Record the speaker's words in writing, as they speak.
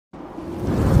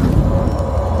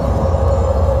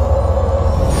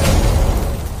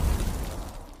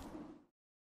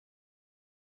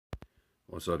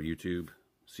What's up, YouTube?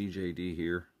 CJD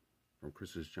here from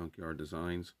Chris's Junkyard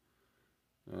Designs.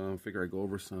 Figure I'd go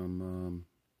over some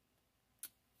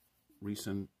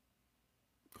recent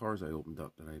cars I opened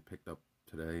up that I picked up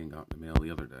today and got in the mail the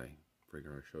other day.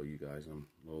 Figure I'd show you guys them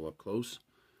a little up close.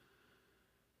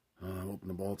 I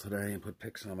opened them all today and put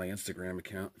pics on my Instagram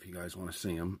account if you guys want to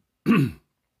see them.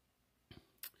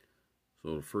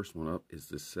 So the first one up is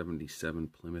this 77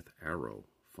 Plymouth Arrow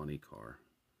funny car.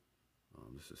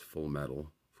 This is full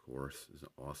metal, of course. It's an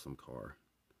awesome car.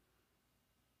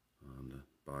 The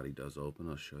body does open.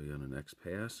 I'll show you on the next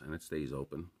pass, and it stays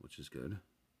open, which is good.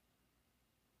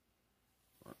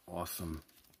 Awesome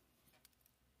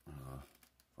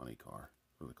funny car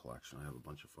for the collection. I have a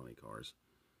bunch of funny cars.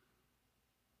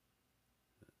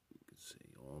 You can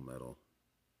see all metal.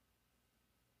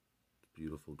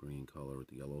 Beautiful green color with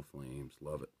the yellow flames.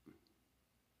 Love it.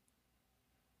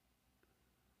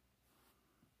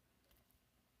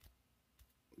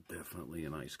 Definitely a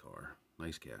nice car.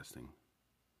 Nice casting.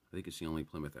 I think it's the only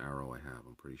Plymouth Arrow I have,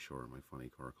 I'm pretty sure, in my funny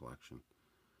car collection.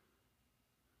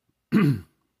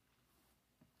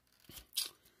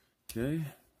 Okay,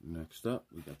 next up,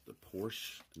 we got the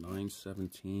Porsche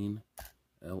 917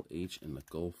 LH in the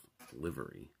Gulf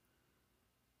livery.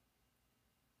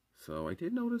 So I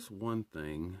did notice one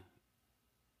thing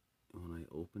when I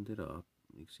opened it up.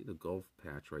 You can see the Gulf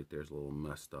patch right there is a little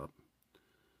messed up.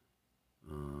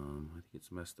 I think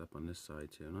it's messed up on this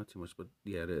side too. Not too much, but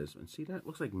yeah, it is. And see, that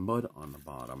looks like mud on the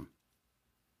bottom.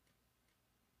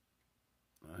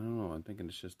 I don't know. I'm thinking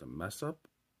it's just a mess up.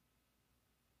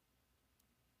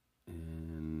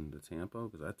 And the tampo,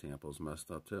 because that tampo's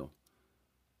messed up too.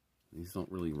 These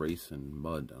don't really race in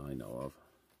mud that I know of.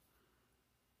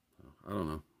 I don't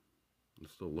know. It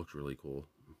still looks really cool.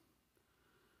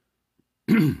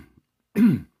 But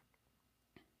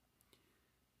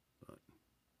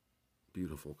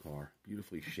beautiful car.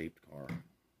 Beautifully shaped car.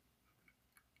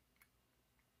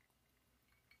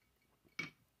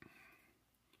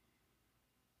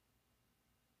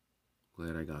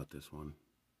 Glad I got this one.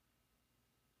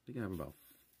 I think I have about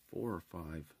 4 or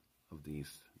 5 of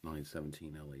these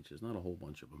 917 LHs. Not a whole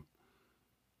bunch of them.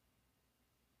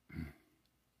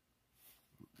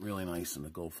 Really nice in the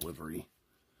Gulf livery.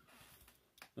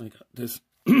 I got this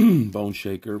bone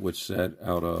shaker, which said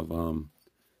out of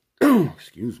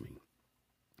excuse me,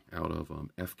 out of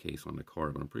F case on the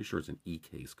card, but I'm pretty sure it's an E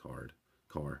case car.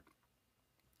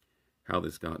 How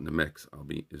this got in the mix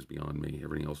is beyond me.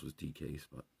 Everything else was D case,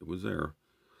 but it was there.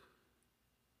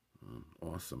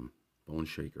 Awesome bone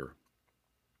shaker.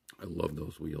 I love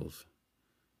those wheels.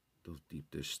 Those deep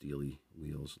dish steely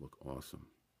wheels look awesome.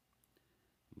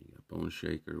 You got bone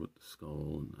shaker with the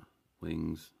skull and the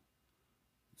wings.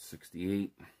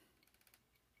 68.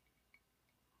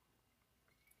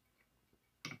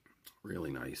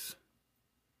 Really nice.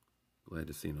 Glad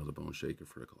to see another bone shaker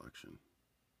for the collection.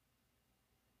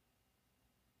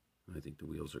 I think the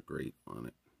wheels are great on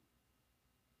it.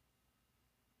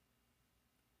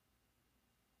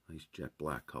 Nice jet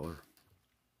black color.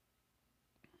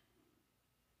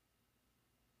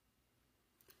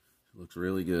 It looks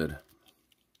really good.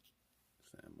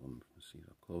 See it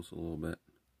up close a little bit.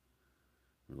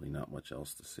 Really not much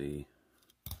else to see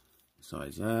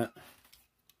besides that.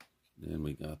 Then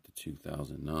we got the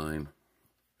 2009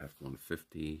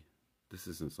 F-150. This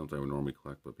isn't something I would normally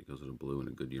collect, but because of the blue and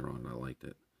the Goodyear on it, I liked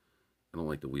it. I don't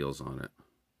like the wheels on it.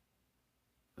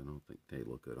 I don't think they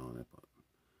look good on it, but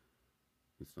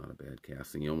it's not a bad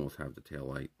casting. You almost have the tail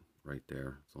light right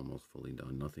there. It's almost fully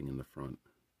done. Nothing in the front.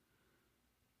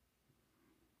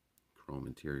 Chrome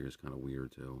interior is kind of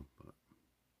weird too, but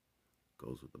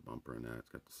goes with the bumper and that. It's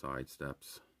got the side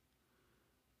steps.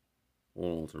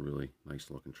 All it's a really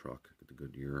nice looking truck. Got the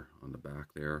Goodyear on the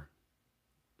back there,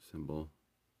 symbol.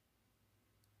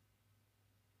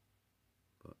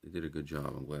 But they did a good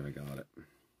job. I'm glad I got it.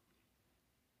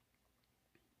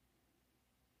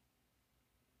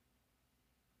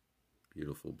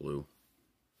 Beautiful blue.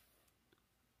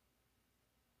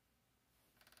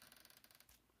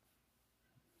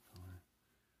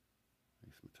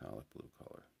 Metallic blue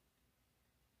color.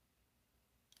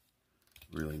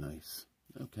 Really nice.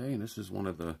 Okay, and this is one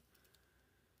of the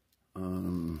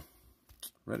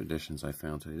red editions I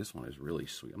found today. This one is really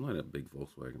sweet. I'm not a big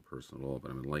Volkswagen person at all,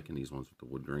 but I've been liking these ones with the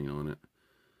wood grain on it.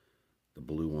 The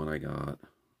blue one I got.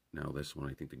 Now this one,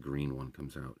 I think the green one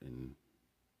comes out in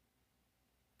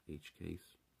H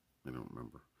case. I don't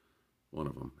remember. One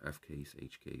of them, F case,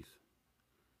 H case.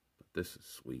 But this is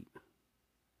sweet.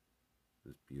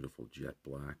 This beautiful jet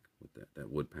black with that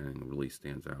wood paneling really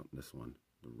stands out in this one.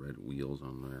 The red wheels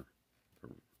on there, the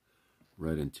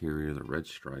red interior, the red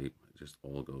stripe, it just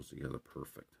all goes together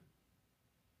perfect.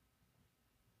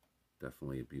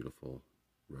 Definitely a beautiful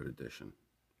red edition.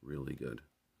 Really good.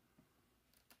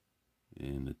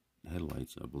 And the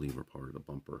headlights, I believe, are part of the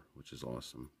bumper, which is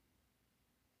awesome.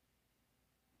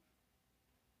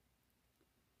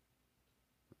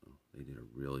 They did a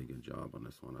really good job on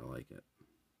this one. I like it.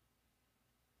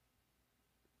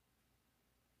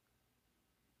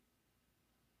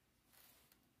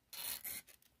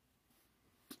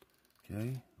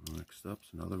 Okay, next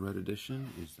up's another red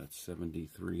edition. Is that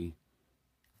 73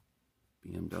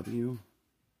 BMW.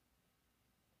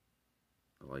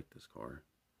 I like this car.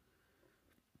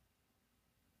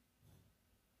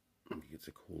 I think it's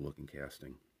a cool looking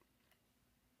casting.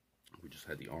 We just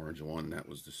had the orange one. That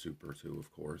was the Super 2,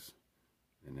 of course.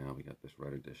 And now we got this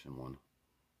red edition one,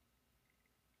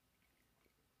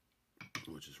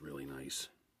 which is really nice.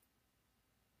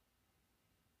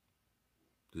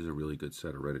 This is a really good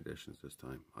set of red editions this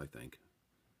time, I think.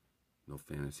 No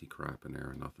fantasy crap in there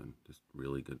or nothing. Just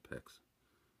really good picks.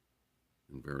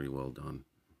 And very well done.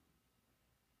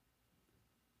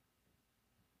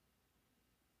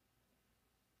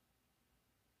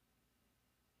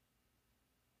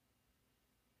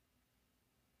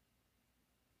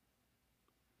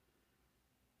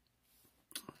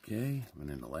 Okay, and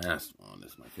then the last one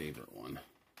is my favorite one.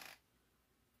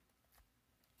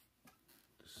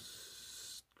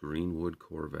 This Greenwood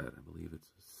Corvette. I believe it's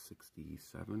a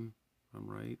 67, if I'm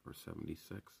right, or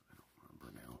 76. I don't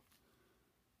remember now.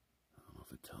 I don't know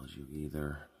if it tells you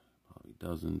either. Probably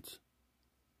doesn't.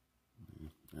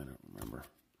 I don't remember.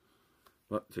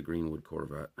 But it's a Greenwood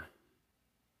Corvette.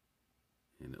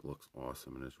 And it looks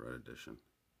awesome in this red edition.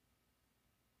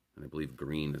 And I believe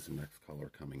green is the next color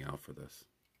coming out for this.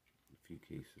 A few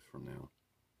cases from now.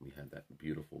 We had that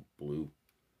beautiful blue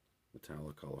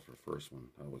metallic color for the first one.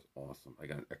 That was awesome. I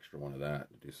got an extra one of that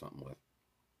to do something with.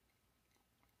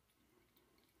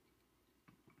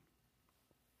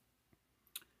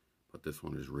 But this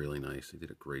one is really nice. They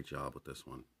did a great job with this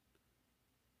one.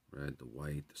 Red, the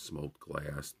white, the smoked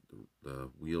glass, the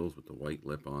wheels with the white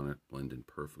lip on it blend in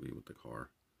perfectly with the car.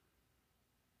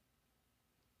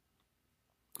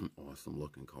 An awesome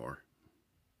looking car.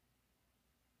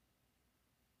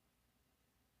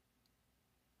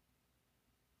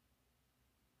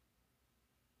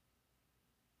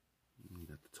 We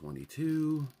got the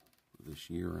 22 this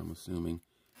year, I'm assuming.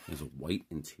 It has a white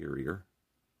interior.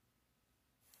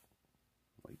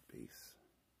 White base.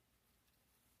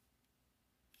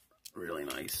 Really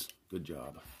nice. Good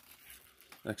job.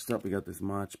 Next up, we got this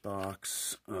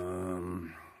Matchbox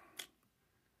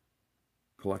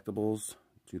Collectibles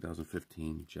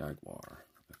 2015 Jaguar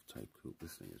F-Type Coupe.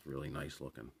 This thing is really nice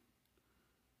looking.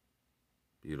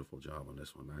 Beautiful job on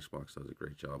this one. Matchbox does a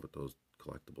great job with those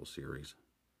collectible series.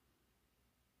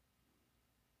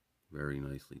 Very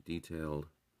nicely detailed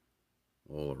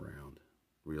all around.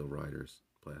 Real riders,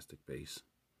 plastic base.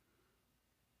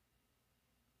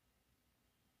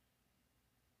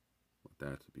 But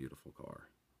that's a beautiful car.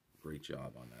 Great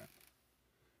job on that.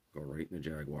 Go right in the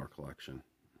Jaguar collection.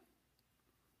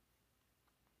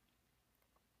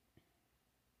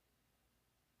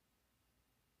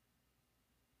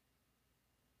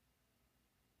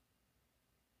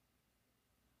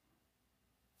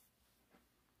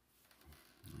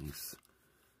 Nice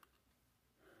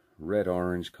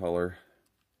red-orange color.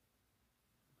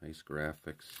 Nice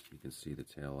graphics. You can see the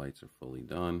taillights are fully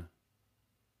done.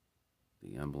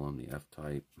 The emblem, the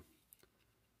F-Type.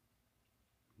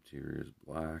 Interior is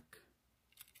black.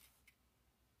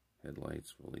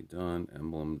 Headlights fully done.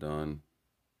 Emblem done.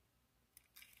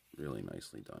 Really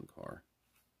nicely done car.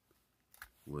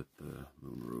 With the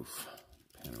moonroof.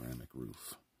 Panoramic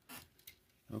roof.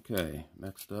 Okay,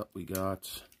 next up we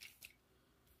got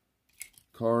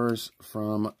cars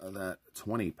from that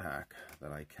 20 pack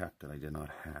that I kept that I did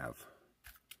not have.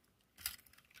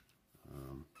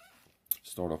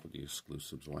 Start off with the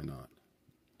exclusives, why not?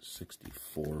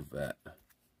 64 Vet.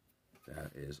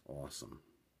 That is awesome.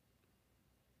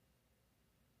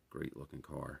 Great looking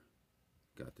car.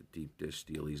 Got the deep dish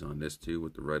steelies on this too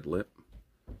with the red lip.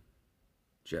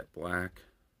 Jet black.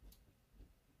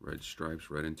 Red stripes,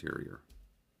 red interior.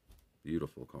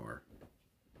 Beautiful car.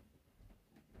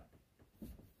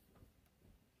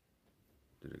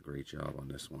 Did a great job on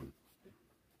this one.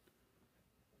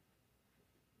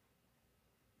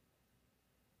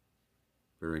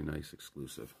 Very nice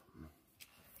exclusive.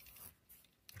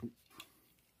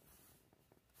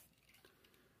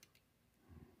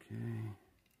 Okay.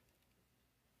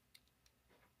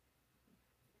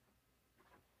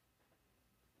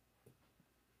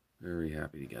 Very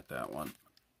happy to get that one.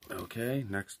 Okay,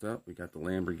 next up we got the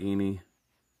Lamborghini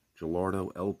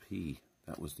Gallardo LP.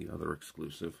 That was the other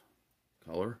exclusive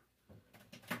color.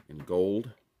 in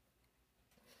gold.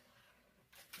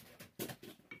 The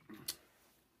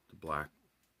black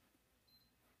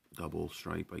double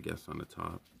stripe, I guess, on the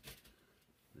top.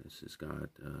 This has got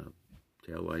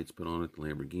tail lights put on it, the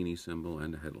Lamborghini symbol,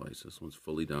 and the headlights. This one's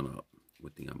fully done up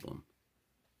with the emblem.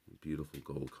 Beautiful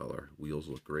gold color. Wheels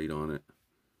look great on it.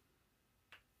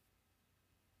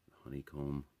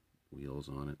 Honeycomb wheels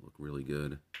on it look really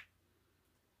good.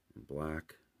 In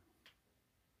black.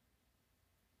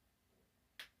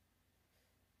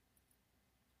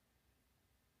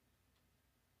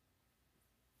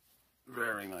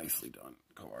 Very nicely done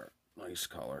car. Nice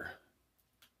color.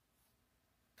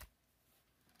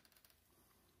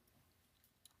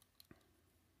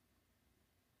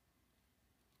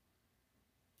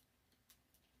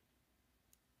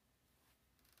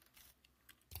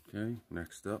 Okay,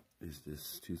 next up is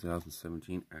this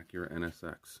 2017 Acura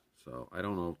NSX. So I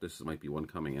don't know if this might be one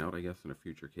coming out, I guess, in a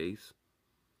future case.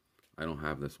 I don't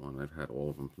have this one. I've had all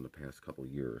of them from the past couple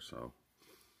years, so.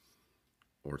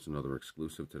 Or it's another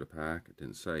exclusive to the pack. It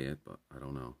didn't say it, but I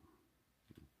don't know.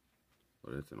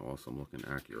 But it's an awesome looking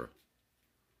Acura.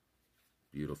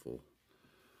 Beautiful.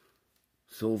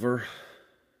 Silver.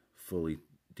 Fully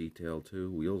detailed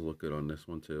too. Wheels look good on this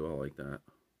one too. I like that.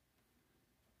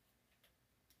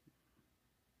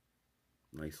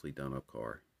 Nicely done up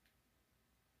car.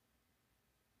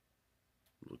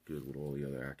 Look good with all the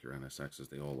other Acura NSXs.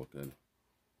 They all look good.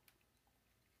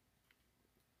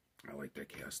 I like that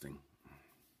casting.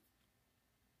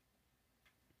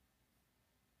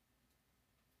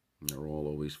 And they're all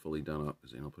always fully done up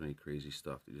because they don't put any crazy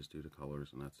stuff. They just do the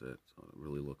colors and that's it. So it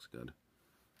really looks good.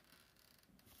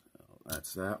 So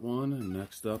that's that one. And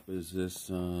next up is this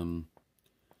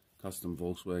custom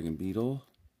Volkswagen Beetle.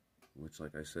 Which,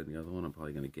 like I said, the other one, I'm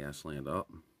probably going to Gasland up.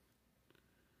 I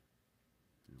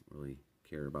don't really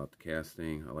care about the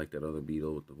casting. I like that other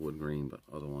Beetle with the wood grain, but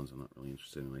other ones I'm not really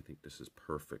interested in. I think this is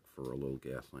perfect for a little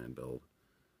Gasland build.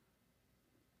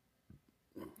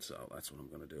 So that's what I'm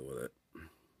going to do with it.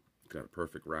 Got a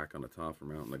perfect rack on the top for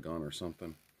mounting the gun or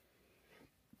something.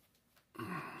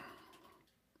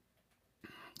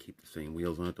 Keep the same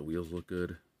wheels on it. The wheels look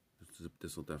good.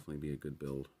 This will definitely be a good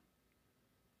build.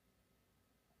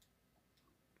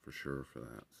 For sure for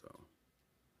that, so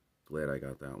glad I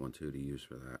got that one too to use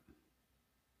for that.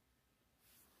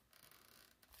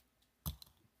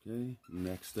 Okay,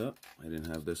 next up, I didn't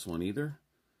have this one either.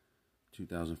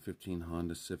 2015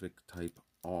 Honda Civic Type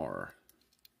R.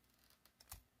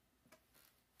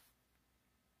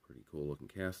 Pretty cool looking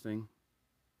casting.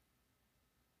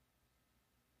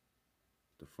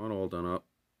 The front all done up.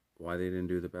 Why they didn't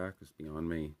do the back is beyond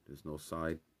me. There's no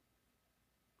side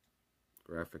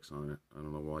graphics on it. I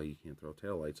don't know why you can't throw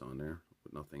taillights on there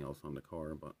with nothing else on the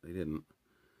car, but they didn't.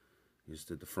 They just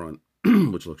did the front,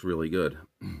 which looks really good.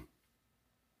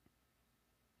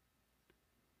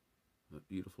 A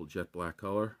beautiful jet black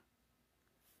color.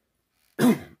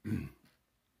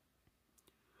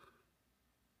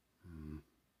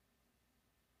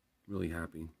 Really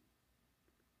happy.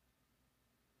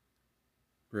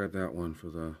 Grab that one for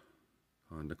the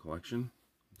Honda collection.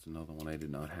 It's another one I did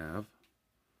not have.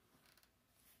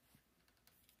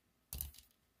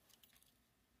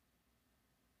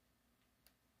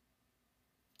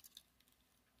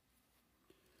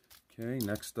 Okay,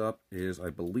 next up is, I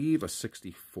believe, a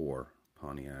 64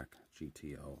 Pontiac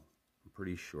GTO. I'm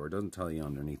pretty sure. It doesn't tell you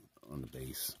underneath on the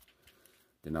base.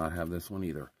 Did not have this one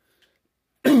either.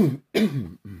 But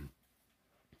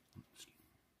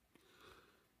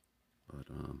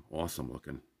awesome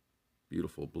looking.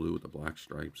 Beautiful blue with the black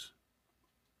stripes.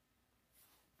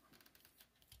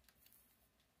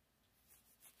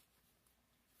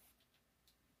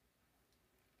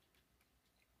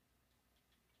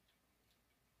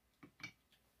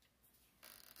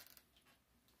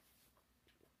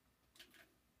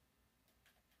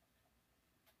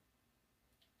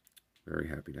 Very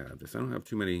happy to have this. I don't have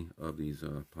too many of these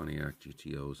Pontiac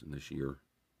GTOs in this year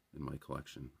in my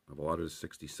collection. I have a lot of the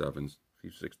 67s, a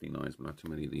few 69s, but not too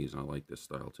many of these. And I like this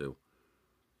style too.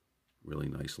 Really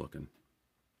nice looking.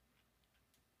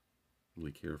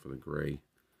 Really care for the gray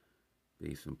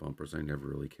base and bumpers. I never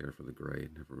really care for the gray.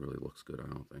 It never really looks good,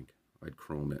 I don't think. I'd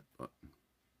chrome it, but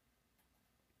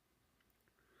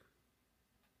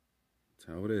that's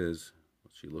how it is.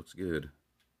 But she looks good.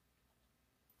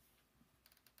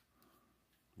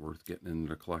 Worth getting into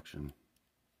the collection.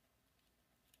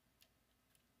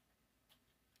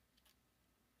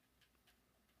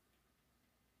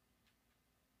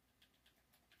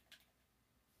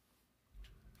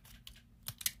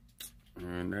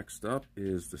 And next up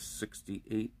is the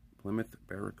 68 Plymouth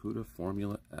Barracuda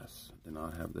Formula S. Did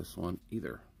not have this one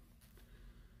either.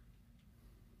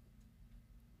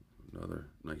 Another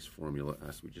nice Formula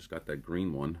S. We just got that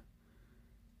green one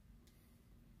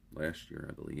last year,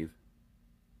 I believe.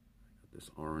 Got this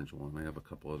orange one. I have a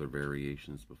couple other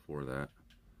variations before that.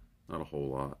 Not a whole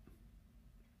lot.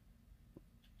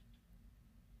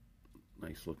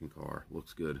 Nice looking car.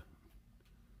 Looks good.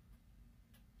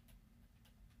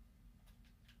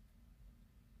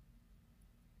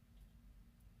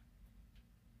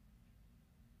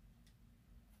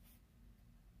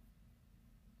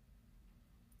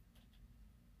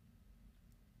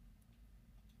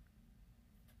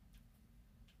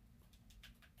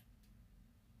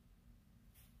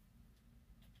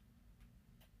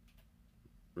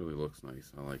 Really looks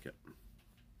nice. I like it.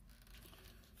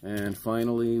 And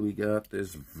finally, we got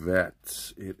this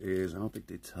Vet. It is, I don't think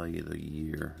they tell you the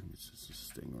year. It's just a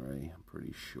Stingray, I'm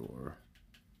pretty sure.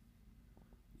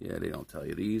 Yeah, they don't tell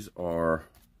you. These are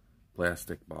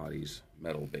plastic bodies,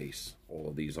 metal base. All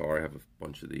of these are. I have a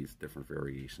bunch of these different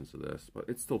variations of this, but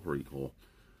it's still pretty cool.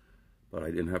 But I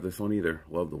didn't have this one either.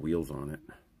 Love the wheels on it.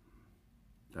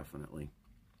 Definitely.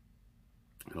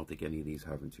 I don't think any of these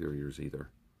have interiors either.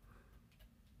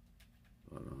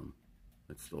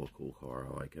 But it's still a cool car.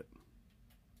 I like it.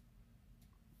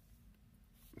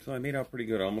 So I made out pretty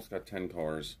good. I almost got 10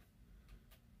 cars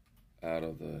out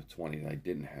of the 20 that I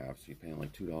didn't have. So you're paying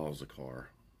like $2 a car.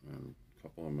 And a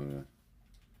couple I'm going to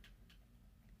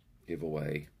give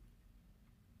away.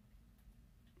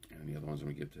 And the other ones I'm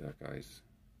going to give to that guy's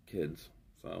kids.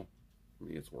 So, for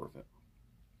me, it's worth it.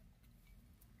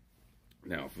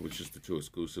 Now, if it was just the 2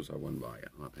 exclusives, I wouldn't buy it.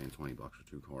 I'm not paying 20 bucks for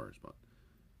 2 cars, but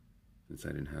since I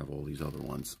didn't have all these other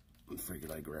ones, I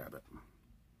figured I'd grab it.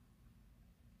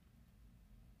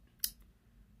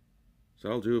 So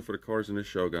I'll do it for the cars in this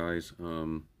show, guys.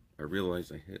 I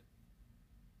realized I hit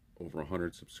over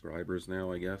 100 subscribers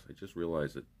now, I guess. I just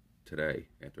realized it today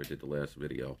after I did the last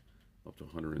video. Up to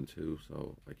 102,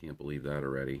 so I can't believe that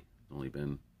already. It's only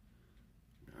been,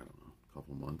 I don't know, a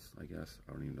couple months, I guess.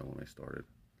 I don't even know when I started.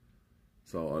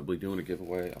 So I'll be doing a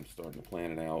giveaway. I'm starting to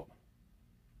plan it out.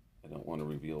 I don't want to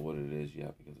reveal what it is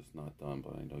yet because it's not done,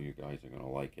 but I know you guys are going to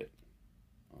like it.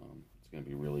 It's going to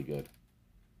be really good.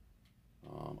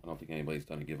 I don't think anybody's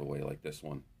done a giveaway like this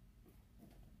one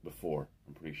before.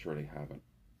 I'm pretty sure they haven't.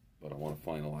 But I want to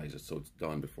finalize it so it's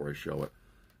done before I show it.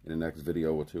 In the next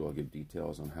video or two, I'll give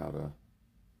details on how to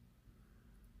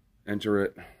enter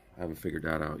it. I haven't figured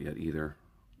that out yet either.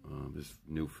 It's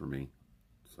new for me.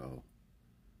 So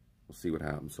we'll see what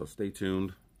happens. So stay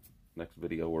tuned. Next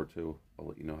video or two, I'll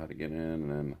let you know how to get in.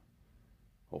 And then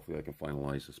hopefully I can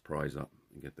finalize this prize up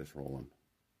and get this rolling.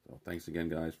 So thanks again,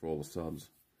 guys, for all the subs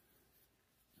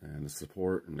and the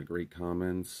support and the great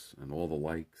comments and all the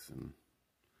likes. And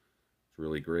it's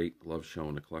really great. Love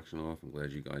showing the collection off. I'm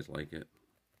glad you guys like it.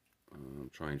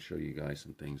 Try and show you guys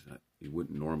some things that you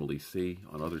wouldn't normally see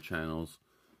on other channels.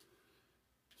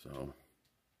 So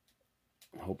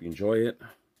I hope you enjoy it.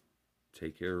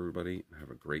 Take care, everybody, and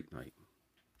have a great night.